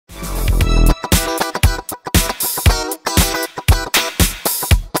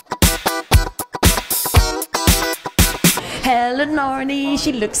Helen Arney.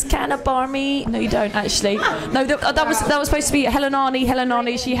 She looks kind of barmy. No, you don't actually. No, that was supposed to be Helen Arney. Helen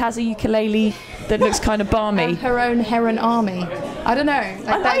Arney. She has a ukulele that looks kind of barmy. Her own Heron Army. I don't know.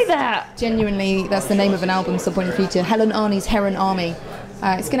 I like that. Genuinely, that's the name of an album at some point in the future. Helen Arney's Heron Army.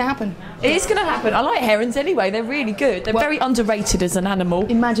 It's going to happen. It is going to happen. I like herons anyway. They're really good. They're very underrated as an animal.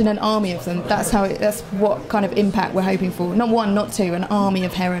 Imagine an army of them. That's what kind of impact we're hoping for. Not one, not two, an army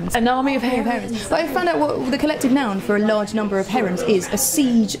of herons. An army of herons. But I found out what the collective noun for a large number of herons is: a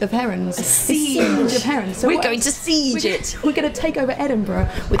siege of herons. A siege of herons. So we're going to siege it. We're going to take over Edinburgh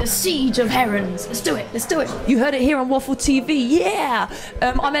with a siege of herons. Let's do it. Let's do it. You heard it here on Waffle TV. Yeah.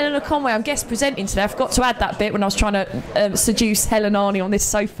 I'm Eleanor Conway. I'm guest presenting today. I forgot to add that bit when I was trying to seduce Helen Arney on this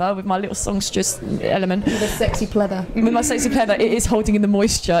sofa with my little songstress element. With a sexy pleather. With my sexy pleather. It is holding in the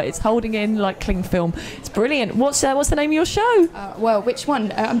moisture. It's holding in like cling film. It's brilliant. What's the name of your show? Well, which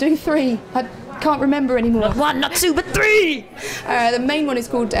one? I'm doing 3. I can't remember anymore. Not 1, not 2, but 3! The main one is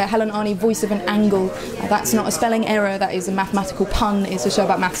called Helen Arney, Voice of an Angle. That's not a spelling error, that is a mathematical pun. It's a show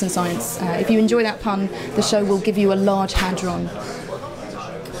about maths and science. If you enjoy that pun, the show will give you a large hadron.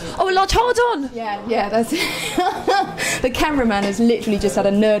 Oh, a large hard on! Yeah, that's the cameraman has literally just had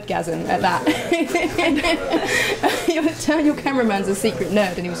a nerdgasm at that. Your cameraman's a secret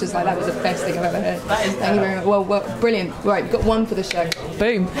nerd, and he was just like, that was the best thing I've ever heard. Thank you very much. Well, brilliant. Right, we've got 1 for the show.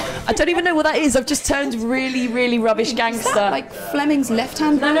 Boom. I don't even know what that is. I've just turned really, really rubbish gangster. Is that like Fleming's left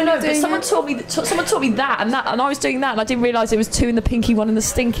hand? No. But someone taught me that, and I was doing that, and I didn't realise it was 2 in the pinky, 1 in the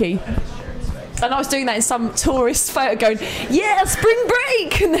stinky. And I was doing that in some tourist photo going, yeah, spring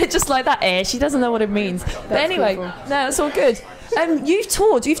break! And they're just like that. She doesn't know what it means. But anyway, no, that's all good. You've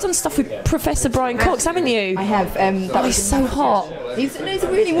done stuff with Professor Brian Cox, haven't you? I have. He's so hot. He's a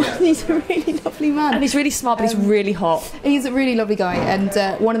really lovely man. And he's really smart, but he's really hot. He's a really lovely guy,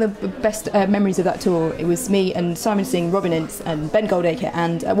 and one of the best memories of that tour, it was me and Simon Singh, Robin Ince and Ben Goldacre,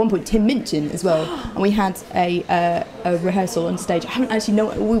 and at one point Tim Minchin as well. And we had a rehearsal on stage. I haven't actually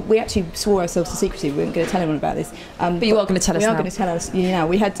we actually swore ourselves to secrecy. We weren't going to tell anyone about this. But you are going to tell us now. We are going to tell us. Yeah,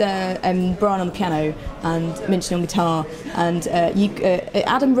 we had Brian on the piano and Minchin on guitar, and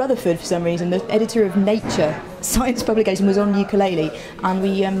Adam Rutherford, for some reason, the editor of Nature science publication, was on ukulele, and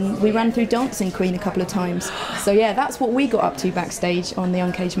we ran through Dancing Queen a couple of times. So yeah, that's what we got up to backstage on the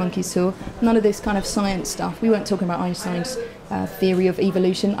Uncaged Monkeys tour. None of this kind of science stuff. We weren't talking about Einstein's theory of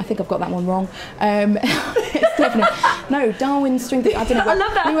evolution. I think I've got that one wrong. It's definitely no Darwin's string theory. I don't know. I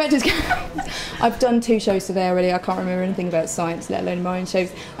love that. We weren't just. I've done 2 shows today already. I can't remember anything about science, let alone my own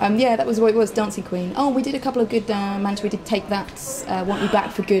shows. Yeah, that was what it was. Dancing Queen. Oh, we did a couple of good mantra. We did Take That, Want Me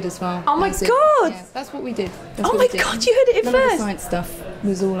Back for Good as well. Oh my god! Yeah, that's what we did. Oh my god, you heard it None first. Of the science stuff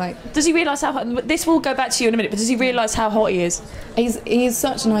was all like. Does he realise how hot? This will go back to you in a minute. But does he realise how hot he is? He is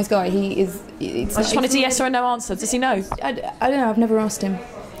such a nice guy. He is. I just wanted a yes or a no answer. Does he know? I don't know. I've never asked him.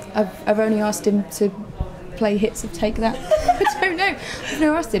 I've only asked him to play hits of Take That. I don't know. I've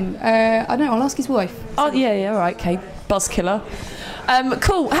never asked him. I don't know. I'll ask his wife. Oh yeah, all right, okay. Buzzkiller.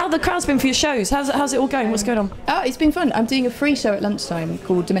 Cool. How the crowd's been for your shows? How's it all going? What's going on? Oh, it's been fun. I'm doing a free show at lunchtime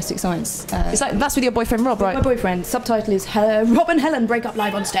called Domestic Science. That's with your boyfriend Rob, right? My boyfriend. Subtitle is Rob and Helen break up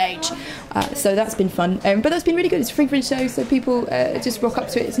live on stage. So that's been fun. But that's been really good. It's a free show, so people just rock up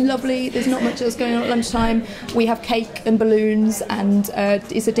to it. It's lovely. There's not much else going on at lunchtime. We have cake and balloons, and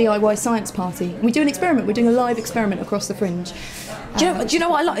it's a DIY science party. We do an experiment. We're doing a live experiment across the Fringe. Do you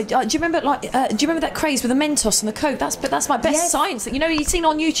know what I like? Do you remember that craze with the Mentos and the Coke? That's my best science. You know, you've seen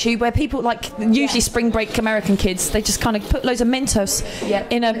on YouTube where people usually spring break American kids, they just kind of put loads of Mentos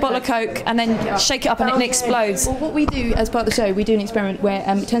in a bottle of Coke and then shake it up and it explodes. Well, what we do as part of the show, we do an experiment where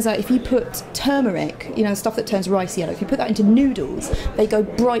it turns out if you put turmeric, stuff that turns rice yellow, if you put that into noodles, they go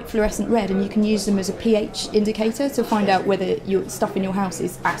bright fluorescent red, and you can use them as a pH indicator to find out whether your stuff in your house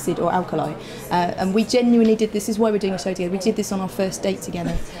is acid or alkali. And we genuinely did this. Is why we're doing a show together. We did this on our first date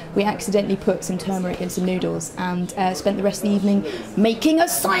together. We accidentally put some turmeric in some noodles and spent the rest of the evening making a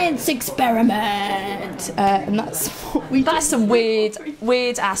science experiment. And that's what we did. That's some weird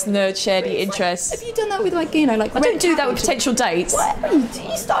ass nerd shady interest. Have you done that with I don't do that with potential dates. What?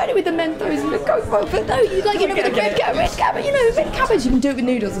 You started with the Mentos and the Coke, but no, with the red cabbage. Red cabbage. You can do it with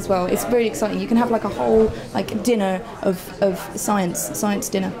noodles as well. It's very exciting. You can have a whole dinner of science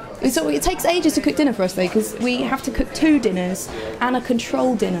dinner. So it takes ages to cook dinner for us though, because we have to cook 2 dinners and a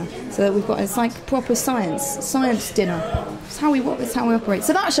control dinner, so that we've got proper science dinner. It's how we operate.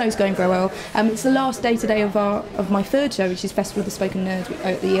 So that show's going very well. It's the last day today of my 3rd show, which is Festival of the Spoken Nerd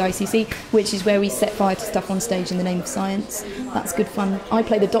at the EICC, which is where we set fire to stuff on stage in the name of science. That's good fun. I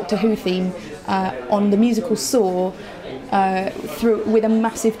play the Doctor Who theme on the musical Saw with a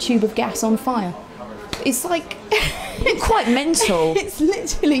massive tube of gas on fire. It's like Quite mental. It's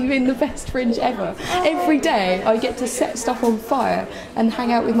literally been the best fringe ever. Every day I get to set stuff on fire and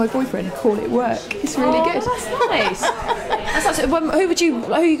hang out with my boyfriend and call it work. It's really good. That's nice. That's nice.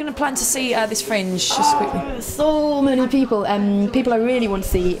 Who are you going to plan to see this fringe? Just quickly. So many people. People I really want to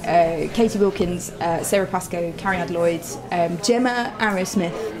see: Katie Wilkins, Sarah Pascoe, Carrie Adloyd, Gemma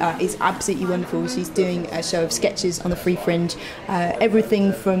Arrowsmith is absolutely wonderful. She's doing a show of sketches on the Free Fringe.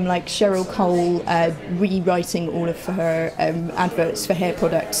 Everything from like Cheryl Cole rewriting all of her adverts for hair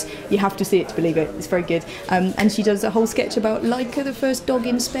products. You have to see it to believe it. It's very good. And she does a whole sketch about Laika, the first dog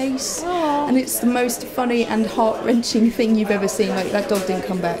in space. Aww. And it's the most funny and heart-wrenching thing you've ever seen. Like, that dog didn't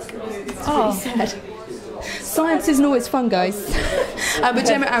come back. It's really sad. Science isn't always fun, guys. But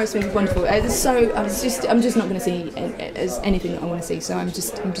Gemma Arrowsmith is wonderful. I'm just not going to see as anything that I want to see. So I'm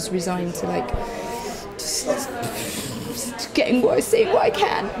just resigned to like just getting what I see, what I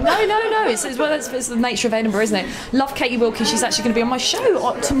can. No. It's the nature of Edinburgh, isn't it? Love Katie Wilkins. She's actually going to be on my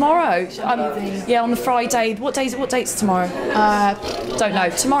show tomorrow. On the Friday. What date's tomorrow? Don't know.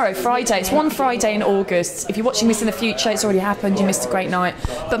 Tomorrow, Friday. It's one Friday in August. If you're watching this in the future, it's already happened. You missed a great night.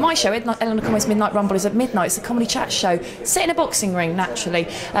 But my show, Eleanor Conway's Midnight Rumble, is at midnight. It's a comedy chat show. Set in a boxing ring, naturally.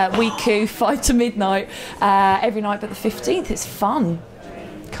 Week 5 to midnight. Every night but the 15th. It's fun.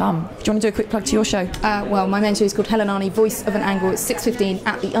 Come. Do you want to do a quick plug to your show? Well, my main show is called Helen Arney, Voice of an Angle. It's 6:15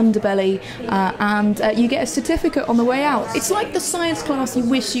 at the Underbelly, and you get a certificate on the way out. It's like the science class you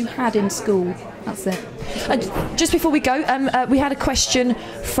wish you had in school. That's it. Just before we go, we had a question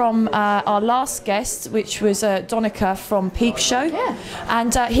from our last guest, which was Donica from Peep Show. Yeah.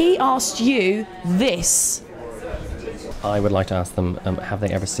 And he asked you this. I would like to ask them, have they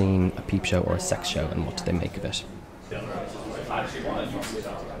ever seen a peep show or a sex show, and what do they make of it?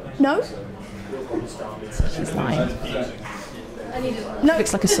 No? She's lying. No.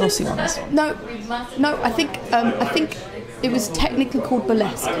 Looks like a saucy one. This one. No. I think it was technically called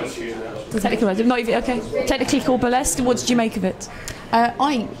burlesque. Technically called burlesque. What did you make of it?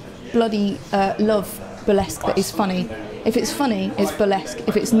 I bloody love burlesque that is funny. If it's funny, it's burlesque.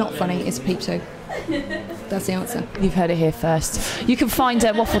 If it's not funny, it's a peep show. That's the answer. You've heard it here first. You can find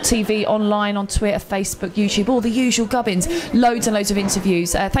Waffle TV online on Twitter, Facebook, YouTube, all the usual gubbins. Loads and loads of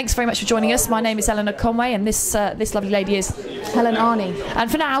interviews. Thanks very much for joining us. My name is Eleanor Conway, and this lovely lady is Helen Arney. And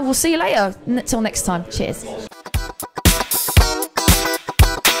for now, we'll see you later. Until next time. Cheers.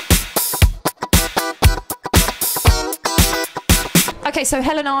 Okay, so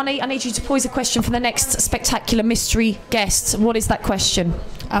Helen Arney, I need you to poise a question for the next spectacular mystery guest. What is that question?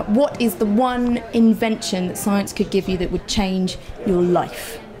 What is the one invention that science could give you that would change your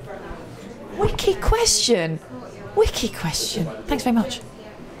life? Wicked question. Wicked question. Thanks very much.